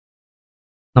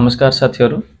नमस्कार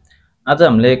साथीहरु। आज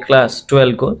हामीले क्लास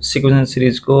 12 को सिक्वेन्स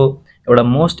सिरिज को एउटा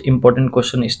मोस्ट इम्पोर्टेन्ट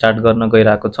क्वेशन स्टार्ट गर्न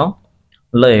गइराको छौं।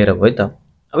 ल हेरौं है त।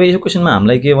 अब यो क्वेशनमा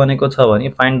हामीलाई के भनेको छ भने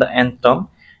find the nth term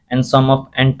and some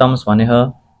of n terms भने ह।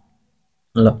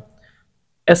 ल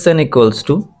Sn इक्वल्स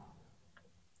टु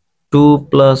 2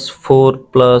 + 4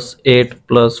 + 8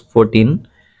 + 14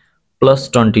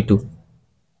 + 22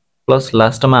 प्लस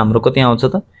लास्टमा हाम्रो कति आउँछ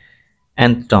त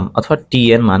nth टर्म अथवा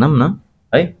tn मानौं न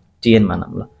है, tn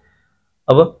मानौं। ल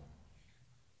अब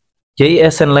यही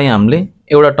Sn लाई हामीले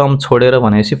एउटा टर्म छोडेर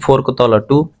भनेपछि 4 को तल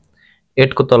 2,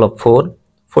 8 को तल 4,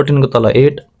 14 को तल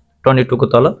 8, 22 को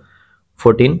तल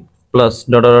 14 प्लस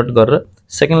डट डट गरेर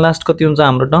सेकेन्ड लास्ट कति हुन्छ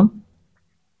हाम्रो टर्म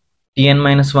tn -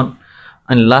 1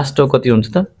 अनि लास्ट कति हुन्छ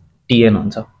त tn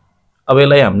हुन्छ। अब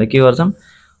यसलाई हामीले के गर्छौं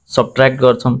सबट्र्याक्ट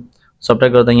गर्छौं।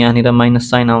 सबट्र्याक्ट गर्दा यहाँ निर माइनस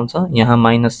साइन आउँछ, यहाँ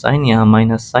माइनस साइन, यहाँ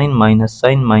minus sign, minus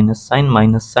sign, minus sign,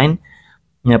 minus sign,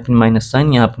 यहाँ पनि माइनस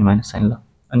साइन, यहाँ पनि माइनस साइन। ल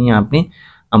अनि यहाँ पनि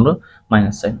हाम्रो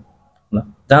माइनस साइन। ल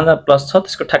जहाँ जहाँ प्लस छ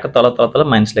त्यसको ठ्याक्क तल तल तल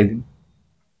माइनस लेखिदिनु।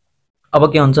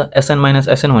 अब के हुन्छ Sn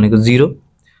 - Sn भनेको 0,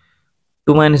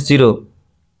 2 - 0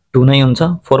 2 नै हुन्छ,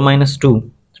 4 - 2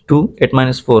 2, 8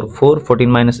 - 4 4,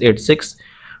 14 - 8 6,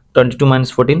 22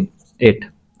 - 14 8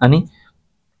 अनि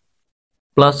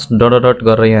प्लस डट डट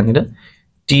गरेर यहाँ निर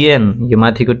tn, यो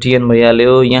माथिको tn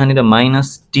भइहाल्यो, यहाँ निर माइनस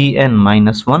tn -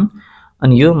 1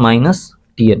 अनि यो माइनस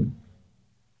tn।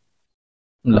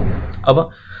 ल अब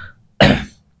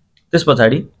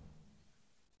त्यसपछि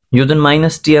यो जुन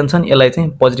माइनस tn छ नि यसलाई चाहिँ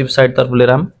पोजिटिभ साइड तर्फ लिएर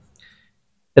आम,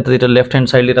 यतातिर लेफ्ट ह्यान्ड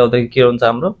साइड लिएर आउँदा के हुन्छ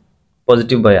हाम्रो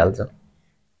पोजिटिभ भइहाल्छ।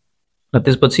 र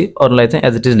त्यसपछि अरुलाई चाहिँ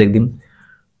एज इट इज लेखिदिम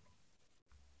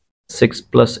 6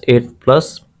 + 8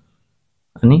 प्लस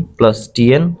अनि प्लस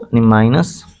tn अनि माइनस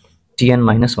tn -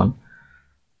 1।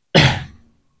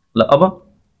 ल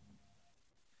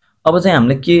अब चाहिँ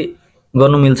हामीले के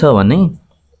गर्नु मिल्छ भने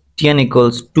tn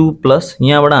इक्वल्स 2 प्लस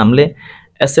यहाँबाट हामीले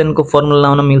Sn को फर्मुला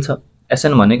लाउन मिल्छ।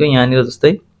 Sn भनेको यहाँ निर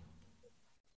जस्तै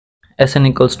Sn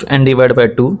equals to n divide by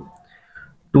 2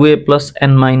 2a +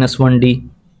 n - 1d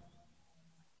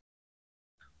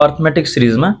arithmetic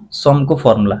सिरिजमा some को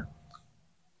फर्मुला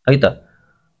है त।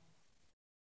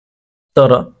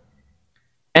 तर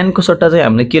n को सट्टा चाहिँ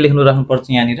हामीले के लेख्नु राख्नु पर्छ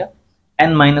यहाँ निर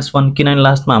n - 1 किनभने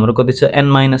लास्टमा हाम्रो कति छ n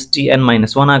 - t n -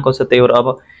 1 आको छ। त्यही भएर अब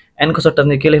n को सट्टा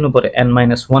चाहिँ के लेख्नु पर्यो n -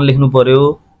 1 लेख्नु पर्यो।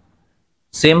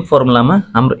 सेम फर्मुलामा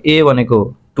हाम्रो a भनेको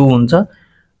 2 हुन्छ,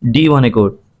 d भनेको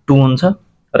 2 हुन्छ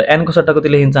र n को सट्टा कति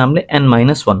लेखिन्छ हामीले n -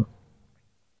 1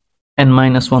 n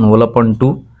 - 1 होल अपन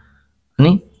 2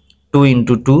 अनि 2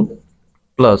 * 2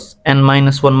 प्लस n -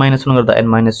 1 गर्दा n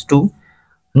 - 2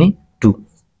 अनि 2।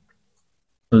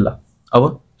 ल अब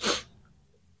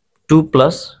 2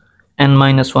 प्लस n -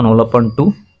 1 होल अपन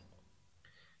 2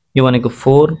 यो भनेको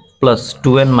 4 प्लस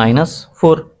 2n -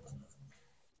 4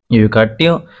 यो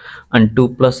काट्यो अनि 2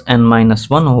 प्लस n -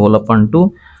 1 होल अपन 2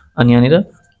 अनि यहाँ निर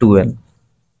 2n।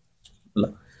 ल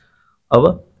अब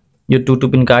यो 2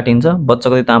 2 पनि काटिन्छ, बच्चा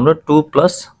कति त हाम्रो 2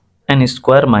 plus n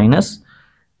square minus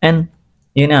n।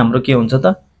 यो नै हाम्रो के हुन्छ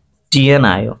त tn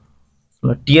आयो।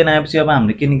 ल tn आएपछि अब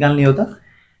हामीले के निकाल्ने हो त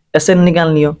Sn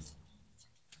निकाल्ने हो।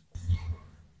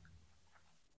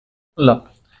 ल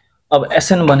अब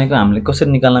Sn भनेको हामीले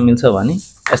कसरी निकाल्न मिल्छ भने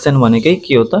Sn भनेकै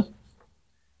के हो त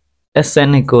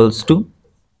Sn equals to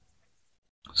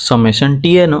summation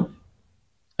tn हो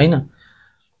हैन।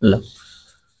 ल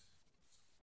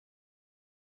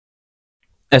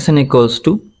Sn इक्वल्स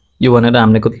टु यो भनेर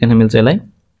हामीले कति लेख्न मिल्छ यसलाई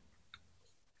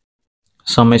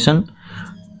summation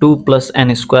 2 plus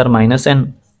n square minus n।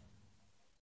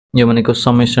 यो भनेको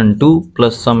summation 2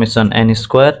 plus summation n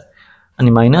square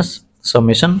अनि माइनस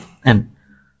समेसन n।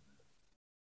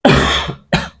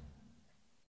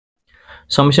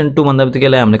 समेसन 2 भन्दा बित्तिकै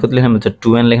हामीले कति लेख्न मिल्छ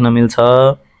 2n लेख्न मिल्छ।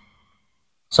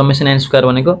 समेसन n स्क्वायर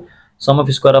भनेको some of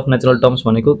square of natural terms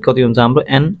भनेको कति हुन्छ हाम्रो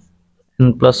n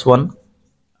n + 1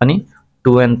 अनि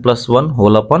 2n + 1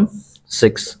 होल अपन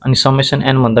 6 अनि समेसन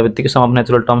n भन्दा बित्तिकै सम अफ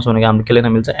नेचुरल टर्म्स भनेको हामीले के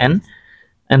लेख्न मिल्छ n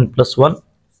n + 1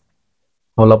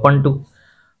 होल अपन 2।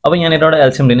 अब यहाँ निर एउटा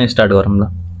एलसीएम लिन स्टार्ट गरौँ। ल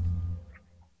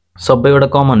सबैबाट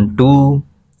कमन 2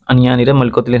 अनि यहाँ निर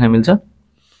मैले कति लेख्न मिल्छ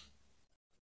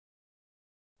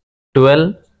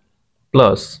 12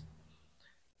 प्लस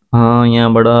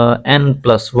यहाँबाट n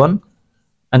 + 1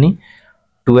 अनि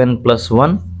 2n +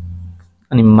 1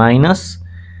 अनि माइनस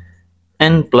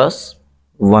n +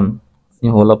 1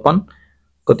 यो होल अपन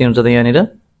कति हुन्छ त यहाँ निर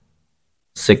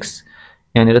 6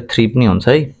 यहाँ निर 3 पनि हुन्छ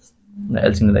है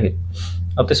एलसीएम लिँदाखेरि।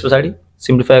 अब त्यसपछि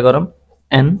सिम्प्लिफाई गरौँ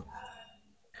n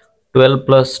 12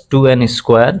 plus 2n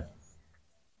square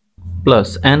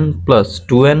plus n plus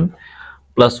 2n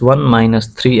plus 1 minus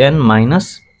 3n minus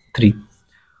 3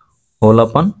 whole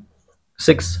upon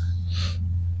 6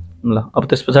 ल। अब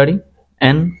त्यस पछाडि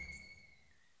n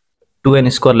 2n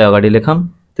स्क्वायरलाई अगाडि लेखौँ।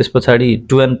 त्यस पछाडि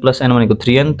 2n प्लस n भनेको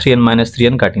 3n, 3n माइनस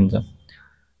 3n काटिन्छ।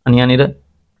 अनि यहाँनिर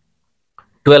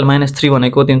 12 माइनस 3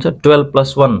 भनेको कति हुन्छ? 12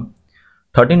 प्लस 1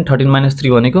 13, 13 माइनस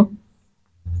 3 भनेको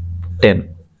 10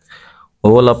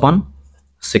 होल अपन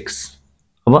 6।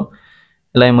 अब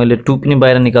यसलाई मैले 2 पनि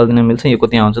बाहिर निकाल्दिन मिल्छ। यो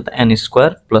कति आउँछ त n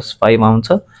स्क्वायर प्लस 5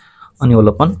 आउँछ अनि होल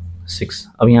अपन 6।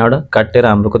 अब यहाँबाट काटेर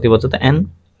हाम्रो कति बच्छ त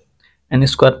n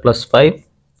square plus 5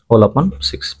 whole upon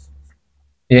 6।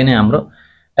 यही नै हाम्रो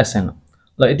एसएन हो।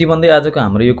 ल यति भन्दै आजको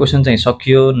हाम्रो यो क्वेसन चाहिँ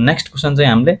सकियो। नेक्स्ट क्वेसन चाहिँ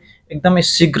हामीले एकदमै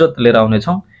शीघ्र लिएर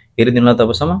आउनेछौँ। हेरिदिनुला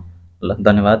तबसम्म। ल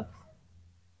धन्यवाद।